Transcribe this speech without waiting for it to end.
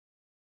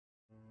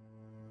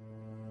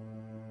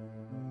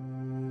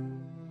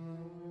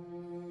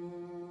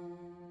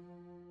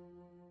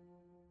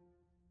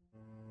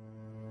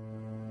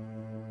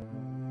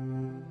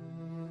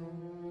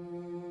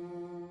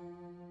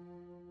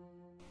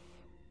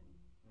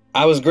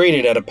I was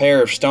greeted at a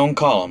pair of stone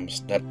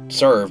columns that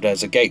served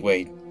as a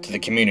gateway to the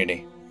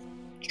community.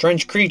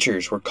 Strange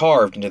creatures were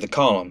carved into the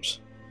columns,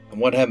 in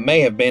what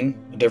may have been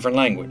a different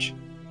language.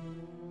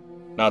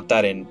 Not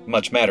that it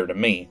much mattered to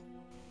me.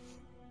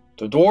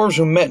 The dwarves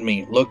who met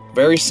me looked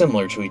very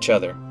similar to each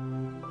other,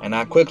 and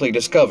I quickly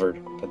discovered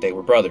that they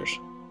were brothers.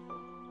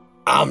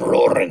 "I'm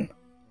roaring.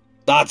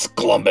 That's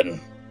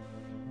Glumbin,"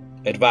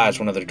 advised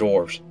one of the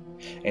dwarves,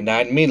 and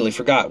I immediately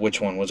forgot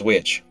which one was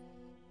which.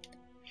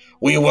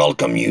 "We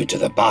welcome you to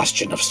the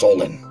bastion of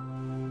Solin."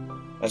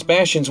 As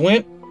bastions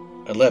went,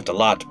 it left a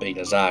lot to be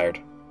desired.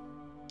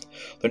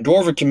 The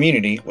dwarven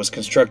community was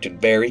constructed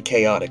very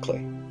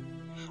chaotically.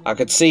 I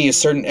could see a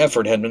certain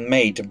effort had been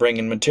made to bring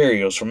in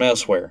materials from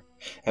elsewhere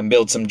and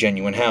build some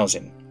genuine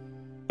housing,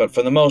 but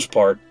for the most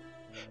part,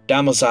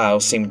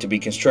 domiciles seemed to be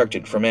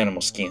constructed from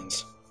animal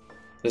skins.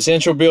 The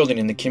central building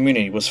in the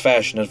community was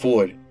fashioned of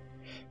wood,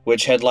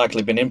 which had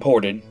likely been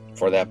imported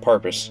for that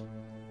purpose.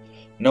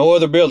 No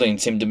other building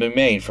seemed to be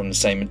made from the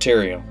same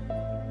material.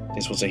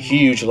 This was a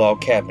huge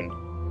log cabin,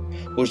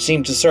 which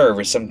seemed to serve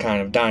as some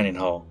kind of dining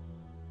hall.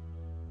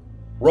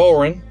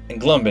 Roarin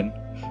and Glumbin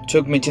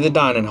took me to the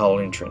dining hall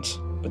entrance,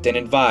 but then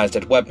advised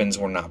that weapons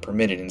were not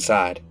permitted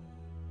inside.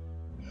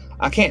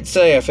 I can't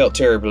say I felt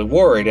terribly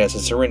worried as I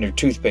surrendered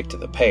toothpick to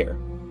the pair.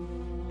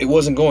 It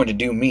wasn't going to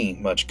do me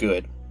much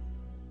good.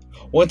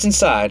 Once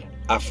inside,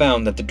 I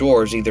found that the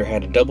dwarves either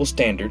had a double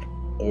standard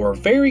or a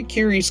very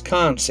curious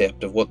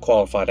concept of what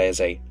qualified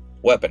as a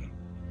weapon.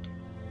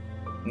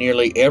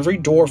 Nearly every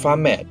dwarf I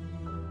met,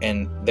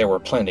 and there were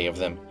plenty of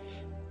them,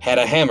 had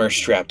a hammer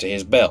strapped to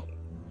his belt,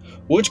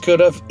 which could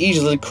have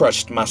easily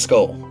crushed my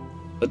skull.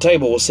 The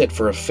table was set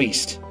for a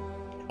feast,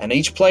 and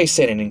each place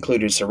setting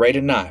included a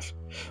serrated knife,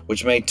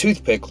 which made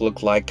toothpick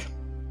look like,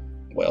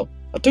 well,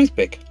 a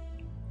toothpick.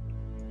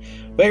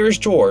 Various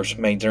dwarves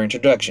made their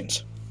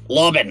introductions.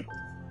 "Lobin,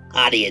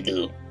 how do you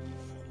do?"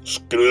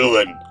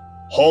 "Skrulin,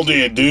 how do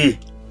you do?"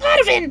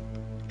 "Parvin,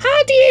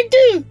 how do you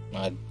do?"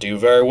 I do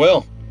very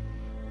well,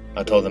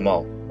 I told them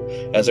all,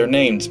 as their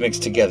names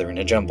mixed together in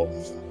a jumble.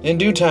 In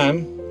due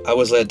time, I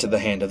was led to the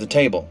hand of the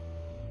table,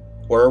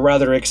 where a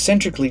rather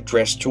eccentrically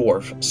dressed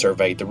dwarf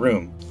surveyed the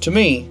room. To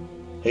me,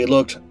 he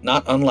looked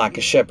not unlike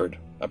a shepherd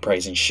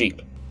appraising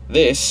sheep.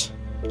 This,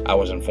 I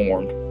was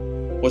informed,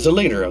 was the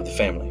leader of the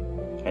family,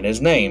 and his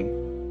name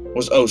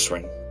was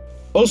Osrin.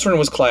 Osrin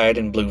was clad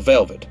in blue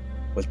velvet,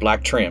 with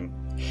black trim,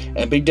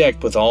 and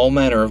bedecked with all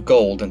manner of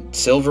gold and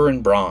silver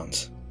and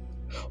bronze.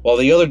 While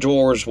the other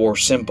dwarves wore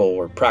simple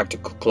or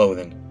practical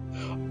clothing,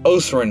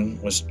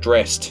 Osrin was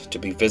dressed to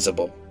be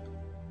visible.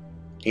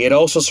 He had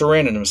also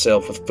surrounded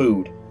himself with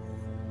food.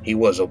 He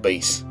was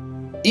obese,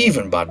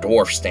 even by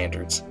dwarf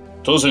standards.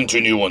 "Doesn't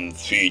anyone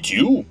feed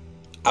you?"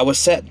 I was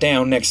sat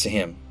down next to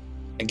him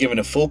and given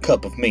a full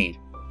cup of mead,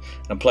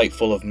 and a plate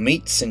full of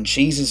meats and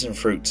cheeses and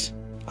fruits.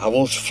 I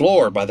was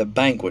floored by the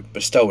banquet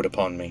bestowed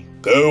upon me.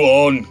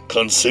 "Go on,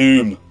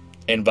 consume,"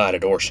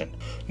 invited Orshin.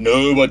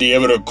 "Nobody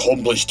ever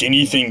accomplished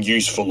anything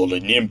useful on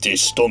an empty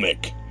stomach."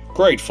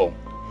 Grateful,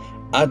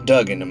 I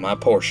dug into my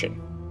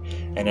portion,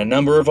 and a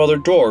number of other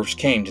dwarves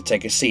came to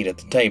take a seat at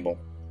the table,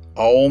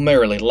 all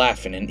merrily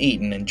laughing and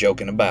eating and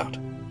joking about.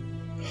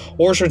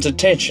 Orshin's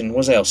attention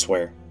was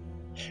elsewhere,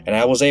 and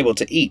I was able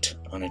to eat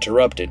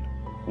uninterrupted,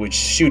 which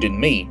suited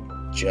me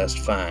just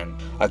fine.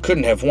 I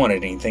couldn't have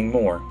wanted anything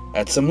more.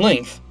 At some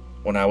length,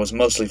 when I was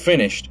mostly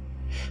finished,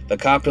 the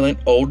corpulent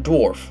old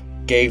dwarf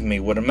gave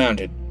me what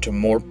amounted to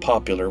more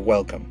popular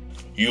welcome.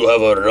 "You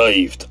have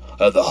arrived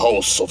at the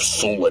house of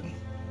Solin.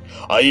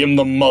 I am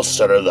the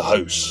master of the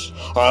house.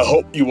 I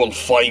hope you will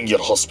find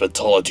your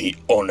hospitality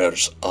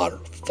honors our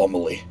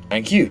family."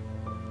 Thank you,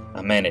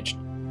 I managed,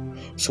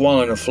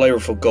 swallowing a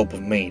flavorful gulp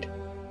of mead.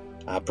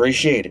 I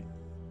appreciate it.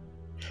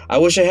 I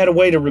wish I had a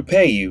way to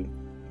repay you,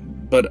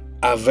 but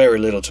I've very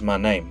little to my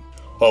name.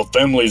 "A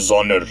family's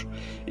honor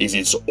is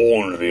its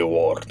own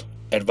reward,"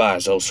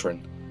 advised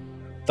Osrin,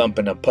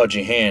 thumping a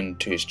pudgy hand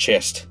to his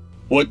chest.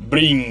 "What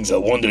brings a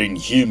wandering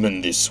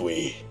human this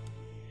way?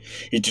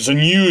 It is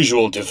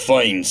unusual to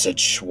find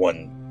such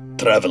one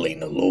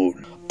traveling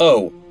alone."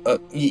 "Oh,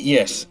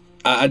 yes,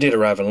 I did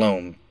arrive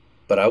alone,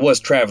 but I was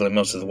traveling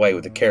most of the way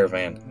with the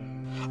caravan.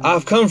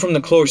 I've come from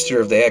the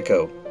cloister of the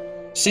Echo,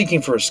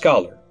 seeking for a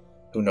scholar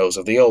who knows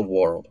of the old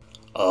world."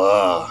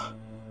 "Ah,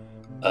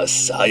 a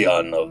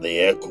scion of the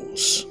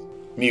Echoes,"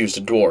 mused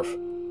the dwarf,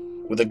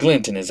 with a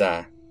glint in his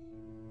eye.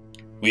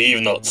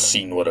 "We've not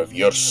seen one of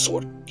your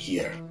sort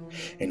here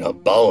in a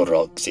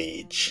Balrog's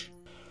age."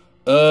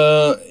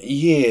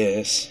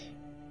 Yes.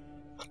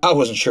 I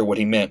wasn't sure what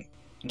he meant.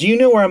 "Do you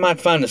know where I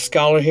might find a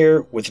scholar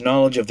here with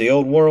knowledge of the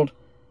old world?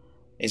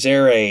 Is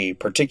there a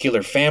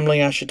particular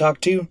family I should talk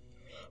to?"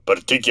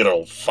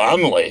 "Particular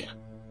family?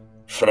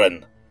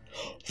 Friend,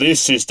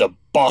 this is the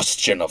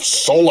bastion of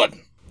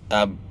Solin."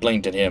 I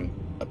blinked at him.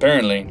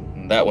 Apparently,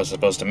 that was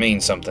supposed to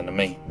mean something to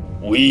me.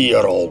 "We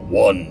are all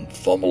one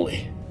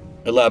family,"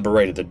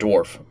 elaborated the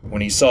dwarf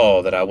when he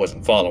saw that I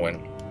wasn't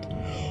following.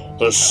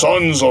 "The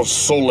sons of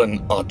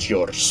Solin at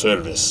your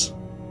service.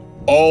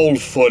 All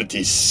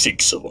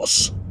 46 of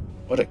us."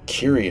 What a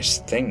curious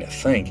thing to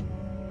think.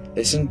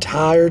 This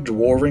entire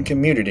dwarven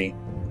community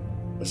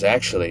was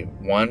actually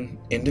one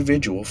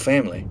individual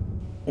family.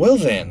 Well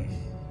then,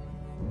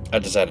 I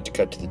decided to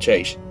cut to the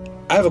chase.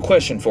 I have a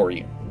question for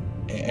you,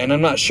 and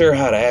I'm not sure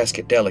how to ask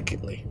it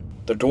delicately.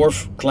 The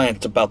dwarf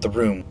glanced about the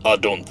room. I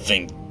don't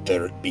think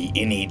there'd be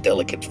any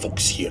delicate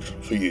folks here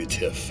for you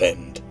to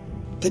offend.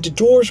 Did the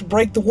dwarves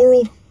break the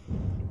world?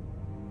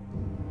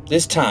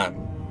 This time,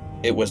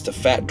 it was the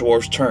fat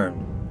dwarf's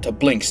turn to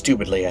blink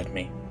stupidly at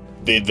me.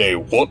 Did they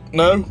what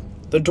now?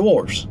 The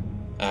dwarves,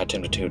 I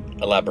attempted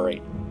to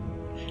elaborate.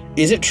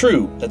 Is it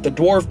true that the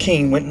dwarf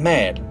king went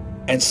mad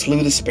and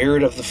slew the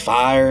spirit of the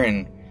fire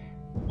and...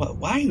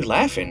 Why are you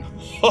laughing?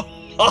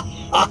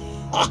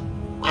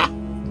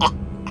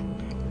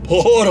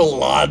 Poor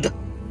lad.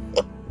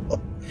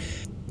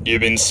 You've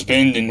been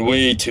spending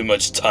way too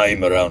much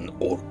time around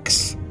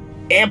orcs.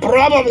 He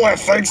probably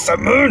thinks the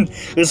moon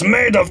is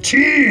made of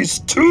cheese,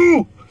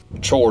 too,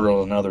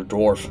 chortled another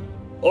dwarf.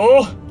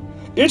 Oh,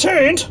 it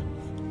ain't?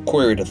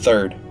 Queried a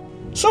third.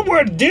 So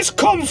where'd this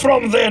come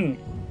from, then?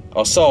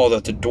 I saw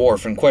that the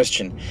dwarf in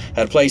question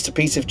had placed a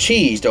piece of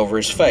cheese over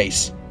his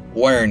face,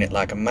 wearing it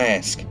like a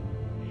mask.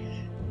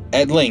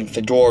 At length,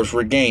 the dwarves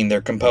regained their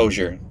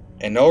composure,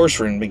 and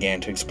Orsrin began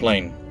to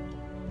explain.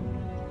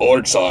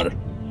 Orcs are,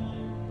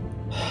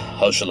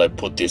 how shall I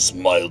put this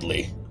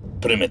mildly,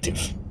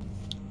 primitive.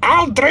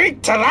 I'll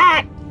drink to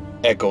that,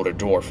 echoed a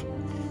dwarf.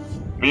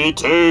 Me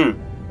too.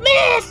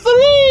 Me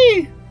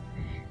 3!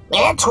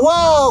 Me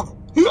 12!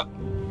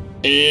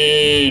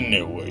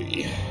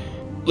 Anyway,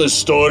 the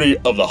story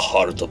of the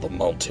heart of the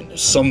mountain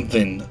is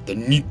something the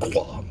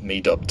Nikwa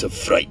made up to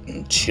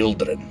frighten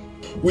children.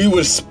 We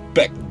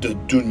respect the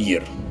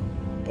Dunir,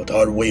 but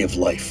our way of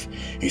life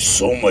is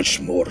so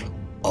much more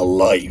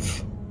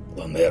alive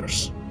than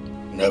theirs.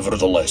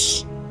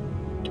 Nevertheless,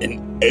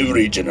 in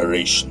every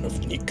generation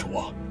of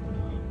Nikwa,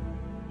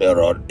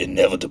 there are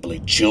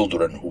inevitably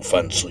children who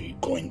fancy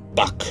going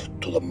back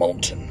to the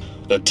mountain.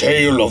 The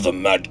tale of the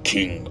Mad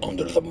King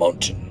under the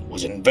mountain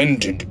was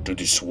invented to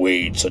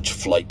dissuade such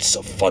flights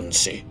of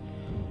fancy.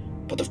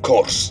 But of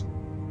course,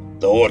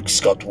 the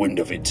orcs got wind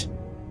of it,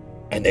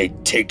 and they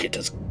take it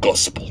as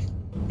gospel.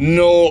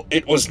 No,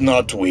 it was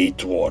not we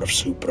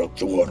dwarves who broke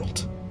the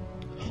world.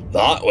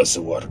 That was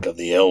the work of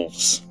the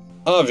elves.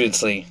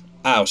 Obviously,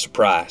 I was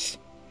surprised,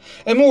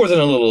 and more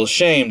than a little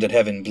ashamed at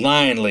having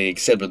blindly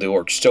accepted the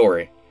orc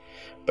story.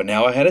 But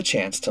now I had a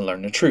chance to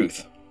learn the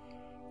truth.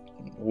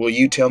 Will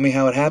you tell me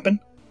how it happened?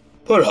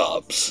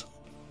 Perhaps,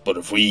 but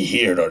if we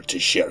here are to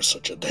share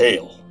such a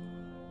tale,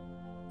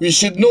 we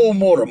should know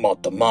more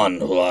about the man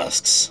who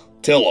asks.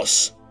 Tell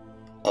us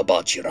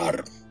about your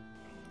arm.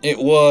 It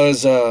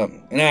was,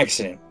 an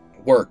accident,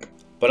 work.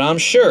 But I'm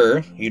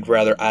sure you'd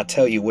rather I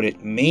tell you what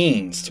it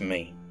means to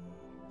me.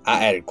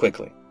 I added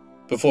quickly,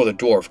 before the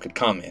dwarf could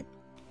comment.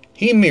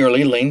 He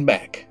merely leaned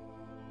back,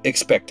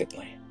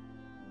 expectantly.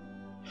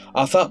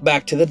 I thought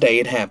back to the day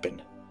it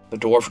happened. The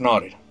dwarf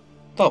nodded,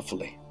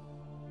 thoughtfully.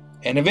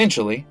 And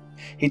eventually,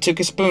 he took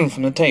a spoon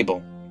from the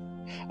table.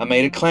 I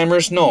made a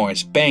clamorous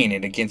noise, banging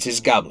it against his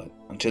goblet,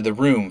 until the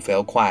room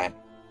fell quiet.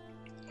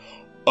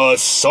 A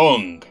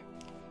song,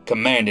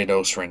 commanded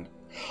Osrin.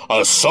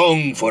 A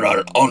song for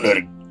our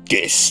honored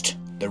guest.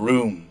 The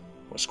room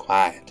was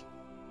quiet.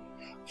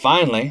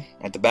 Finally,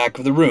 at the back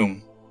of the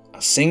room,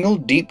 a single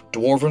deep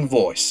dwarven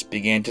voice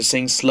began to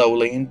sing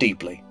slowly and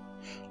deeply,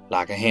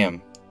 like a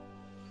hymn.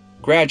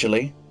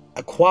 Gradually,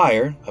 a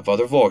choir of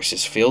other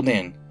voices filled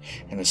in,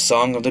 and the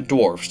song of the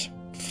dwarfs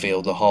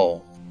filled the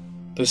whole.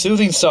 The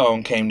soothing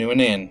song came to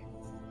an end.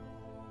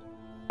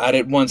 I'd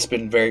at once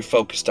been very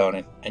focused on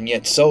it, and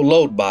yet so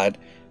lulled by it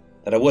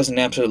that I wasn't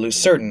absolutely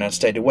certain I'd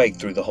stayed awake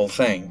through the whole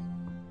thing.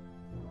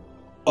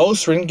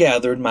 Osrin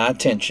gathered my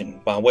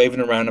attention by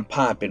waving around a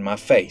pipe in my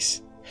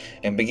face,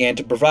 and began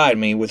to provide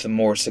me with a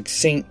more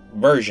succinct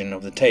version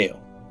of the tale.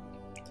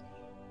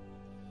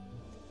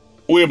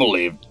 We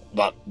believed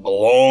that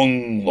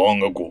long,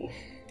 long ago,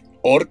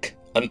 orc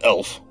and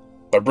elf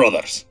were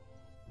brothers.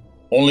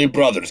 Only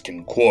brothers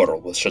can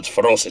quarrel with such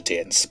ferocity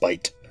and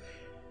spite.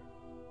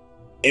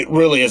 It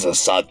really is a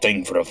sad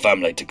thing for a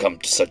family to come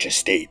to such a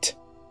state.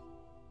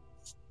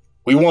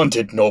 We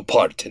wanted no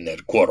part in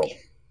that quarrel.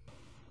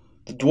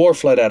 The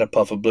dwarf let out a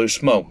puff of blue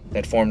smoke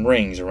that formed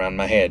rings around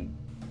my head.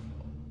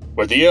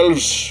 But the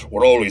elves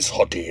were always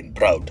haughty and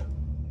proud.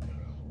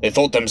 They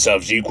thought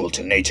themselves equal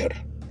to nature,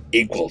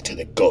 equal to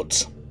the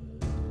gods.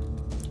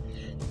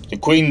 The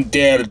queen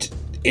dared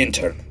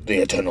enter the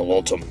eternal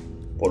autumn,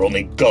 where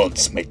only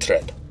gods may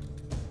tread.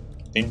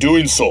 In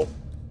doing so,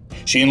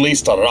 she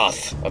unleashed the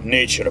wrath of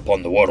nature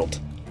upon the world,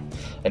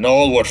 and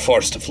all were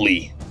forced to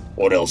flee,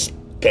 or else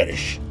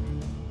perish.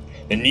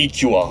 The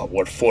Nikua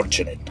were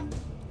fortunate.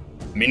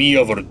 Many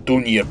of our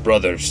Dunir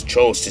brothers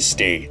chose to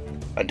stay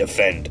and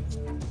defend,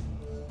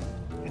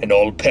 and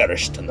all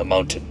perished in the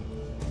mountain.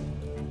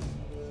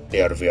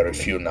 They are very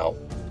few now.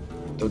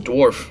 The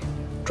dwarf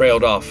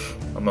trailed off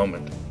a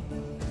moment,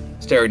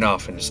 staring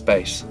off into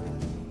space.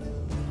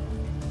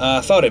 I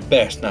thought it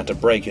best not to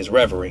break his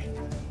reverie,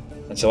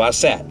 and so I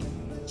sat,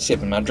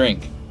 sipping my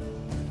drink,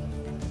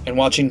 and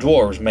watching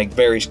dwarves make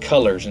various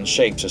colors and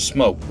shapes of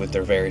smoke with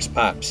their various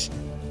pipes.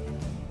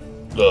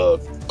 The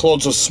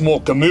clouds of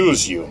smoke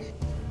amuse you.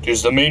 It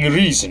is the main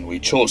reason we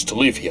chose to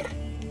live here.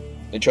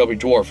 The chubby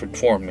dwarf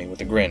informed me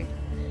with a grin.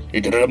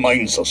 It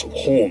reminds us of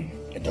home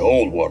in the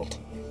old world.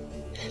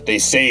 They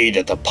say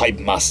that the pipe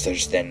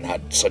masters then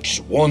had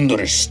such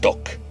wondrous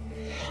stock,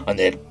 and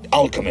their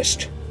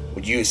alchemist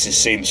would use the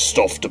same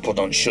stuff to put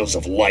on shows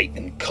of light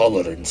and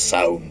color and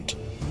sound.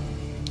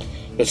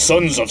 The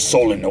sons of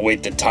Solin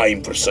await the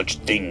time for such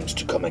things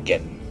to come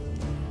again.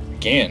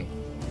 Again?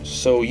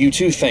 So you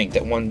too think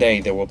that one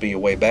day there will be a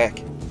way back?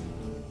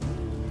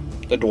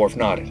 The dwarf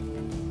nodded.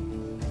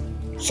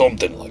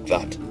 Something like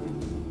that.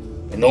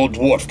 An old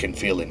dwarf can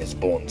feel in his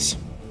bones.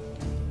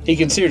 He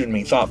considered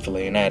me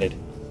thoughtfully and added,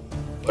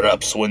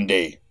 Perhaps one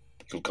day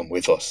you'll come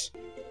with us.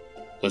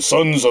 The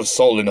sons of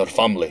Solin are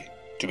family,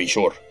 to be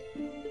sure.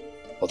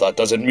 But that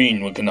doesn't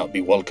mean we cannot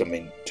be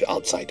welcoming to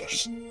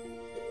outsiders.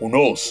 Who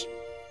knows?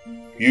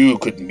 You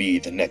could be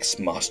the next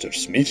master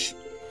smith.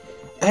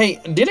 Hey,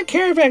 did a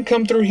caravan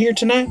come through here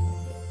tonight?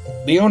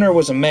 The owner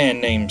was a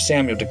man named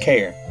Samuel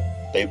DeCare.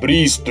 They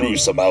breezed through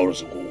some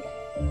hours ago.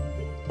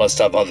 Must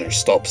have other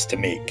stops to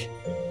make.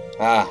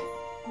 Ah,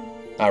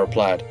 I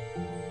replied,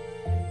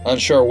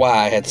 unsure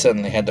why I had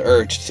suddenly had the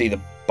urge to see the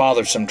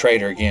bothersome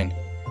trader again.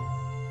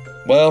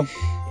 Well,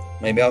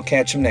 maybe I'll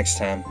catch him next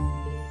time.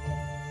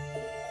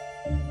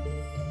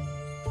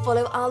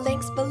 Follow our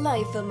links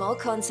below for more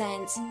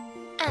content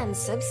and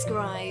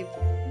subscribe.